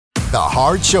The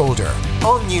Hard Shoulder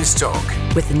on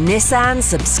Newstalk. With Nissan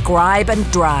Subscribe and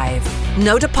Drive.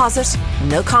 No deposit,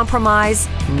 no compromise,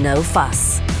 no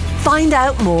fuss. Find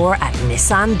out more at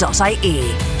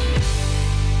nissan.ie.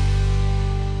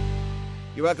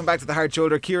 You're welcome back to The Hard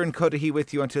Shoulder. Kieran Cuddihy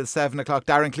with you until 7 o'clock.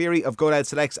 Darren Cleary of GoLoud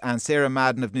Selects and Sarah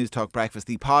Madden of Newstalk Breakfast.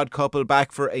 The pod couple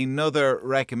back for another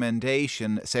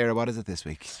recommendation. Sarah, what is it this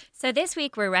week? So this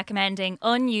week we're recommending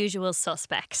Unusual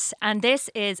Suspects, and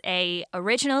this is a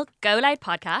original GoLoud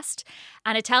podcast,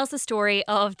 and it tells the story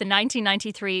of the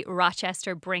 1993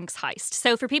 Rochester Brinks heist.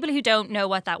 So for people who don't know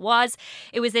what that was,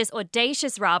 it was this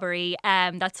audacious robbery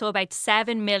that saw about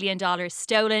 $7 million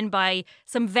stolen by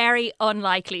some very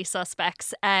unlikely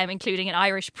suspects, including an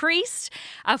Irish priest,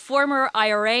 a former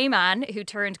IRA man who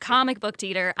turned comic book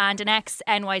dealer, and an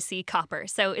ex-NYC copper.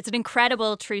 So it's an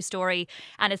incredible true story,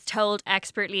 and it's told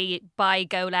expertly by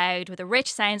GoLoud with a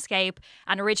rich soundscape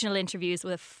and original interviews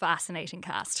with a fascinating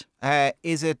cast.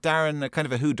 Is it, Darren, a kind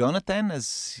of a whodunit then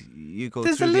as you go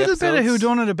There's through a the little episodes? bit of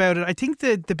whodunit about it. I think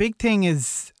the big thing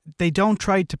is they don't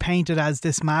try to paint it as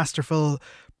this masterful,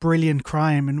 brilliant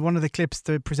crime. And one of the clips,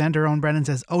 the presenter, Owen Brennan,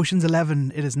 says, Ocean's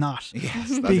 11, it is not. Yes,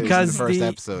 that because is in the first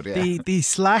episode, yeah. the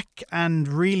slack and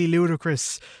really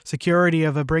ludicrous security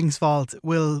of a Brinks vault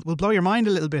will blow your mind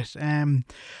a little bit.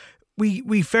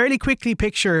 We fairly quickly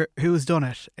picture who's done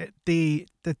it. The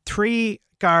three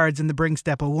guards in the Brinks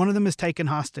depot, one of them is taken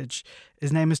hostage.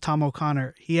 His name is Tom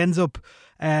O'Connor. He ends up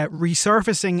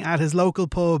resurfacing at his local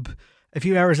pub a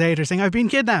few hours later saying, I've been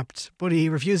kidnapped. But he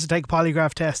refused to take a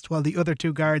polygraph test while the other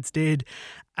two guards did.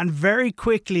 And very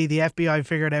quickly the FBI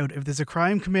figured out if there's a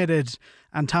crime committed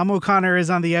and Tom O'Connor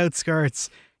is on the outskirts,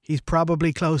 he's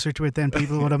probably closer to it than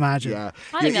people would imagine. Yeah.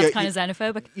 I think that's kind of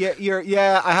xenophobic.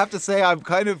 Yeah, I have to say I'm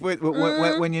kind of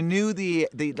when you knew the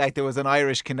like there was an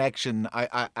Irish connection.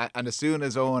 I and as soon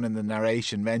as Owen in the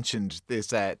narration mentioned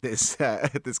this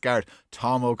guard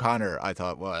Tom O'Connor, I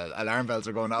thought, well, alarm bells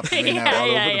are going off for me now all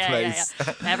over the place.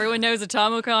 Yeah. Everyone knows a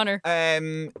Tom O'Connor.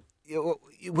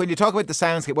 When you talk about the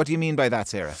soundscape, what do you mean by that,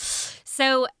 Sarah?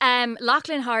 So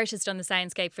Lachlan Hart has done the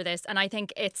soundscape for this, and I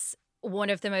think it's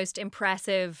one of the most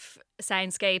impressive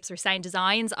soundscapes or sound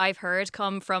designs I've heard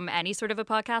come from any sort of a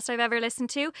podcast I've ever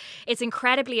listened to. It's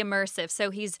incredibly immersive.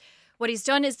 So what he's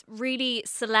done is really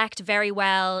select very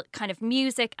well kind of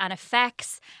music and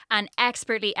effects and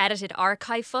expertly edited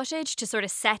archive footage to sort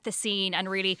of set the scene and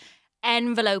really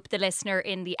envelope the listener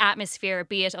in the atmosphere,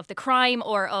 be it of the crime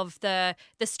or of the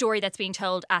story that's being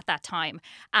told at that time.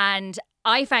 And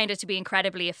I found it to be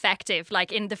incredibly effective.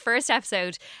 Like in the first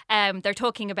episode, they're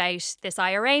talking about this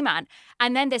IRA man,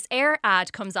 and then this air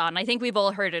ad comes on. I think we've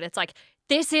all heard it. It's like,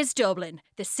 this is Dublin,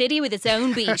 the city with its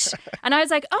own beat. And I was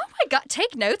like, oh my God,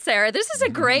 take notes, Sarah. This is a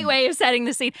great way of setting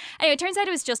the scene. Anyway, it turns out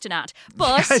it was just an ad.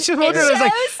 But I just wondered, I was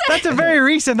like, that's a very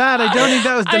recent ad. I don't think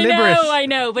that was deliberate. I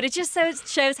know, but it just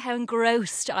shows how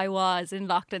engrossed I was in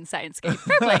Lachlan's soundscape.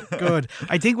 Fair play. Good.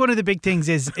 I think one of the big things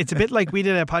is it's a bit like we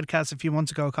did a podcast a few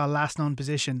months ago called Last Known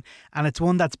Position, and it's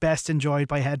one that's best enjoyed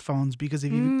by headphones because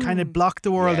if you kind of block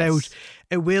the world out,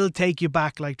 it will take you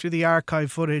back like through the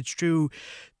archive footage, through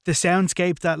the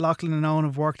soundscape that Lachlan and Owen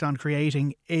have worked on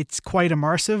creating. It's quite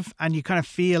immersive and you kind of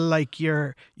feel like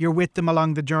you're with them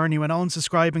along the journey. When Owen's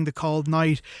describing the cold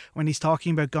night, when he's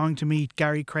talking about going to meet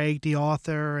Gary Craig, the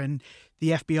author, and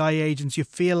the FBI agents, you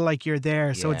feel like you're there.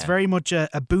 Yeah. So it's very much a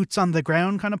boots on the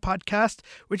ground kind of podcast,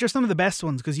 which are some of the best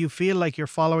ones because you feel like you're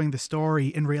following the story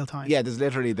in real time. Yeah, there's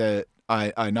literally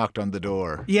I knocked on the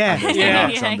door. Yeah.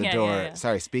 Knocks on the door.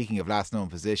 Sorry, speaking of Last Known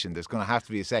Position, there's going to have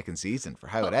to be a second season for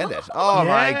how it ended. Oh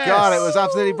my God, it was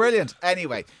absolutely brilliant.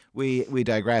 Anyway, we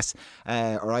digress,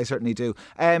 or I certainly do.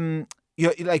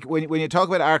 Like when you talk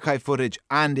about archive footage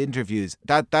and interviews,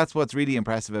 that's what's really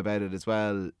impressive about it as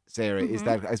well, Sarah, is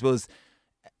that I suppose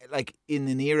like in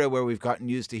an era where we've gotten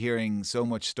used to hearing so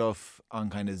much stuff on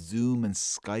kind of Zoom and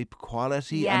Skype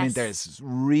quality. Yes. I mean, there's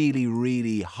really,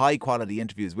 really high quality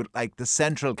interviews with like the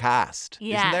central cast,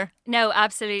 isn't there? No,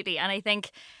 absolutely. And I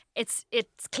think it's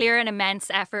clear an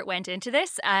immense effort went into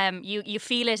this. You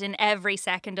feel it in every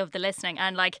second of the listening.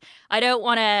 And like, I don't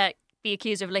want to be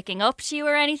accused of licking up to you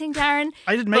or anything, Darren.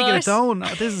 I didn't make it its own.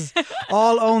 This is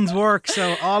all Owen's work,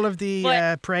 so all of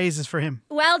the praise is for him.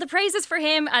 Well, the praise is for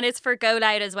him and it's for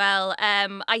GoLoud as well.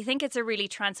 I think it's a really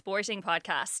transporting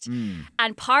podcast.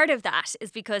 And part of that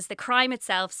is because the crime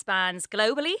itself spans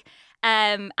globally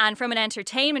And from an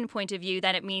entertainment point of view,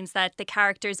 then it means that the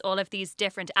characters all have these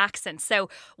different accents. So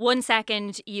one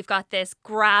second you've got this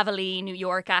gravelly New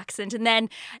York accent, and then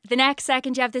the next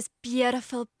second you have this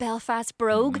beautiful Belfast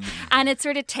brogue, and it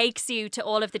sort of takes you to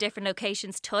all of the different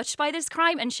locations touched by this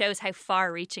crime and shows how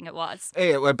far-reaching it was.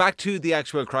 Hey, well, back to the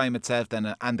actual crime itself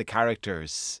then, and the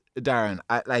characters, Darren.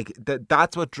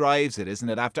 That's what drives it, isn't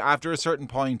it? After a certain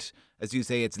point, as you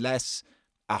say, it's less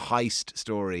a heist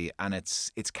story and it's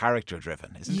character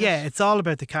driven, isn't it? Yeah, it's all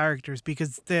about the characters,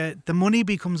 because the money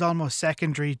becomes almost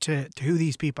secondary to who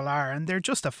these people are, and they're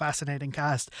just a fascinating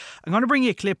cast. I'm going to bring you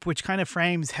a clip which kind of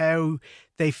frames how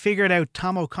they figured out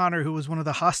Tom O'Connor, who was one of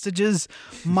the hostages,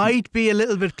 might be a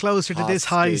little bit closer to this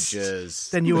heist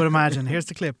than you would imagine. Here's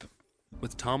the clip.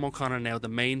 With Tom O'Connor now the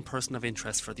main person of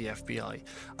interest for the FBI,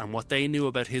 and what they knew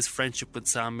about his friendship with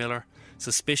Sam Miller,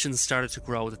 suspicions started to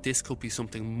grow that this could be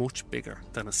something much bigger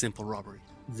than a simple robbery.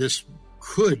 This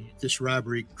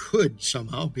robbery could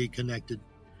somehow be connected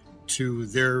to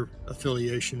their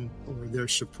affiliation or their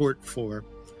support for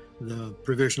the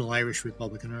Provisional Irish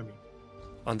Republican Army.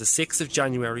 On the 6th of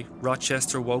January,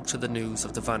 Rochester woke to the news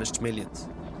of the vanished millions.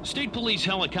 State police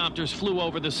helicopters flew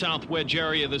over the South Wedge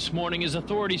area this morning as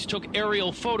authorities took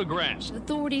aerial photographs.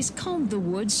 Authorities combed the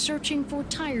woods searching for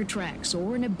tire tracks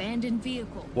or an abandoned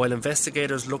vehicle, while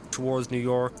investigators looked towards New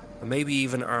York and maybe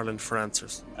even Ireland for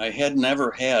answers. I had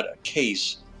never had a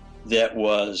case that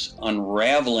was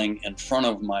unraveling in front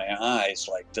of my eyes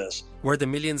like this. Were the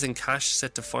millions in cash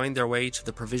set to find their way to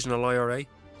the Provisional IRA?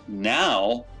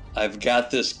 Now I've got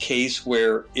this case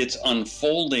where it's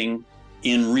unfolding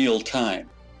in real time.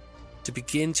 To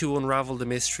begin to unravel the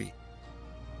mystery,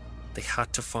 they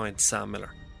had to find Sam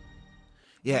Miller.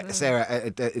 Yeah, Sarah,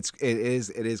 it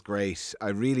is great. I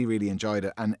really, really enjoyed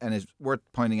it, and it's worth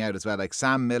pointing out as well. Like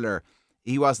Sam Miller,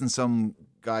 he wasn't some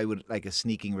guy with like a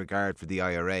sneaking regard for the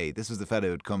IRA. This was the fellow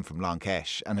who'd come from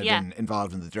Longkesh and had been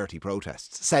involved in the dirty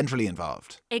protests, centrally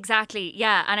involved. Exactly,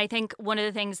 yeah. And I think one of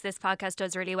the things this podcast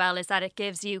does really well is that it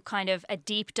gives you kind of a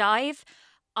deep dive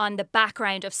on the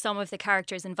background of some of the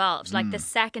characters involved. Like the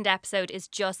second episode is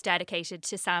just dedicated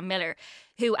to Sam Miller,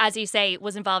 who, as you say,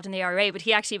 was involved in the IRA, but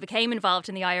he actually became involved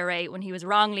in the IRA when he was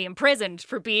wrongly imprisoned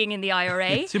for being in the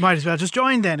IRA. So you might as well just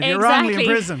join then if you're wrongly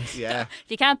imprisoned. Yeah. If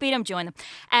you can't beat them, join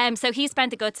them. So he spent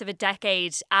the guts of a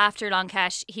decade after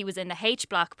Longkesh. He was in the H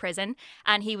Block prison,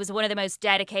 and he was one of the most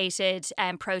dedicated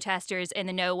protesters in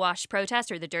the No Wash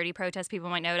protest, or the dirty protest people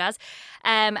might know it as.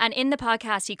 And in the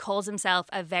podcast, he calls himself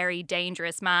a very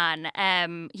dangerous man.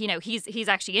 He's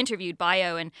actually interviewed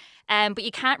bio, and but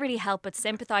you can't really help but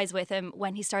sympathise with him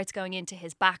when he starts going into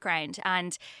his background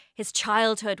and his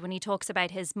childhood, when he talks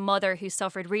about his mother who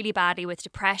suffered really badly with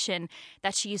depression,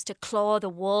 that she used to claw the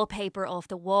wallpaper off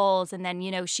the walls, and then,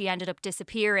 she ended up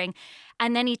disappearing.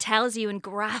 And then he tells you in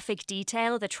graphic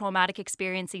detail the traumatic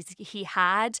experiences he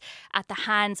had at the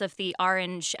hands of the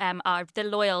the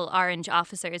loyal Orange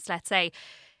officers, let's say.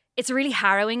 It's a really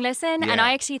harrowing listen, and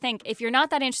I actually think if you're not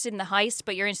that interested in the heist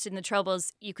but you're interested in the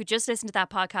troubles, you could just listen to that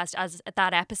podcast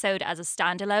that episode as a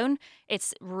standalone.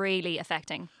 It's really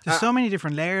affecting. There's so many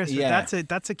different layers. Yeah.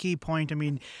 That's a key point. I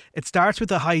mean, it starts with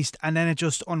the heist and then it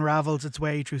just unravels its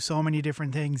way through so many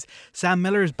different things. Sam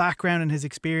Miller's background and his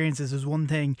experiences is one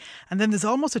thing, and then there's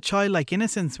almost a childlike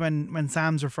innocence when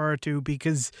Sam's referred to,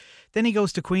 because then he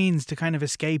goes to Queens to kind of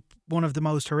escape one of the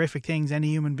most horrific things any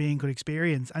human being could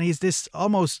experience. And he's this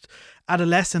almost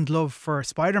adolescent love for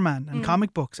Spider-Man and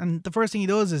comic books. And the first thing he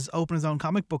does is open his own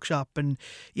comic book shop. And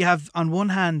you have, on one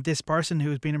hand, this person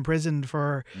who's been imprisoned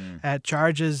for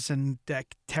charges and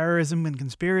terrorism and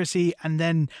conspiracy. And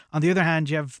then on the other hand,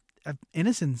 you have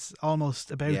innocence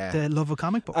almost about the love of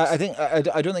comic books. I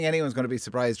don't think anyone's going to be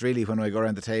surprised really when we go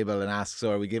around the table and ask,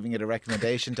 so are we giving it a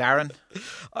recommendation, Darren?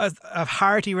 A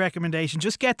hearty recommendation.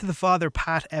 Just get to the Father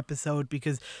Pat episode,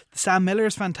 because Sam Miller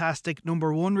is fantastic.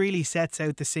 Number one really sets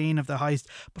out the scene of the heist,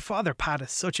 but Father Pat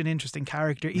is such an interesting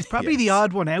character. He's probably the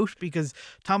odd one out, because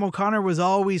Tom O'Connor was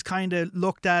always kind of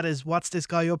looked at as, what's this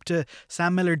guy up to?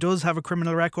 Sam Miller does have a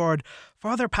criminal record.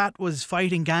 Father Pat was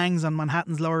fighting gangs on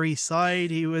Manhattan's Lower East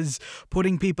Side. He was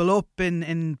putting people up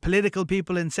in political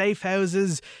people in safe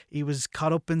houses. He was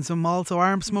caught up in some also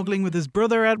arms smuggling with his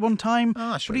brother at one time.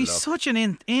 But he's such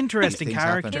an interesting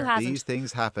character. These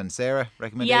things happen. Sarah,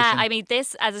 recommendation? Yeah, I mean,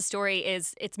 this as a story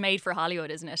it's made for Hollywood,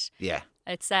 isn't it? Yeah.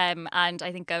 It's and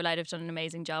I think GoLoud have done an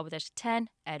amazing job with it. 10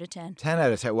 out of 10. 10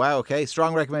 out of 10. Wow, okay.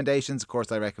 Strong recommendations. Of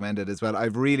course, I recommend it as well.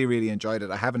 I've really, really enjoyed it.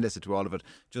 I haven't listened to all of it,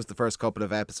 just the first couple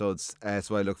of episodes.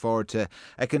 So I look forward to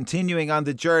continuing on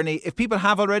the journey. If people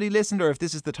have already listened, or if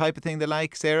this is the type of thing they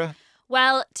like, Sarah?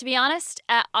 Well, to be honest,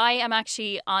 I am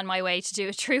actually on my way to do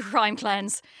a true crime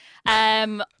cleanse.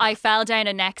 I fell down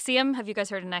a Nexium. Have you guys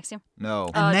heard of Nexium? No.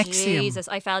 A Nexium? Jesus,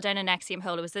 I fell down a Nexium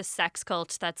hole. It was this sex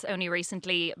cult that's only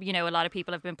recently, a lot of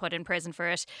people have been put in prison for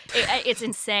it. It's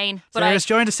insane. But I just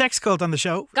joined a sex cult on the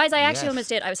show. Guys, I actually almost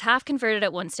did. I was half converted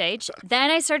at one stage.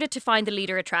 Then I started to find the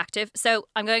leader attractive. So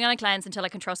I'm going on a cleanse until I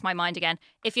can trust my mind again.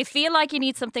 If you feel like you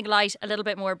need something light, a little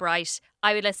bit more bright,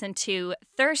 I would listen to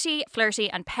 30, Flirty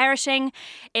and Perishing.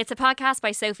 It's a podcast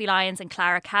by Sophie Lyons and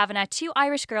Clara Kavanagh, two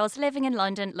Irish girls living in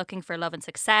London looking for love and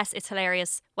success. It's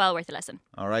hilarious. Well worth a listen.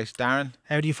 All right, Darren.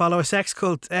 How do you follow a sex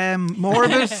cult?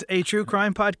 Morbid, a true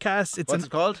crime podcast. What's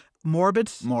it called?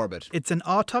 Morbid. Morbid. It's an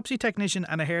autopsy technician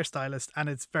and a hairstylist, and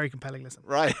it's very compelling listen.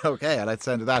 Right, okay, I like the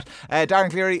sound of that. Darren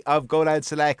Cleary of GoLoud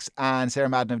Selects and Sarah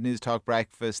Madden of Newstalk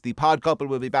Breakfast. The pod couple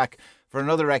will be back for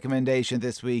another recommendation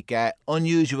this week.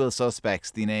 Unusual Suspects,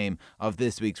 the name of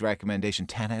this week's recommendation.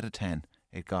 10 out of 10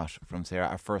 it got from Sarah.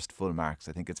 Our first full marks,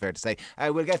 I think it's fair to say.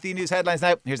 We'll get the news headlines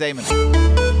now. Here's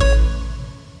Eamon.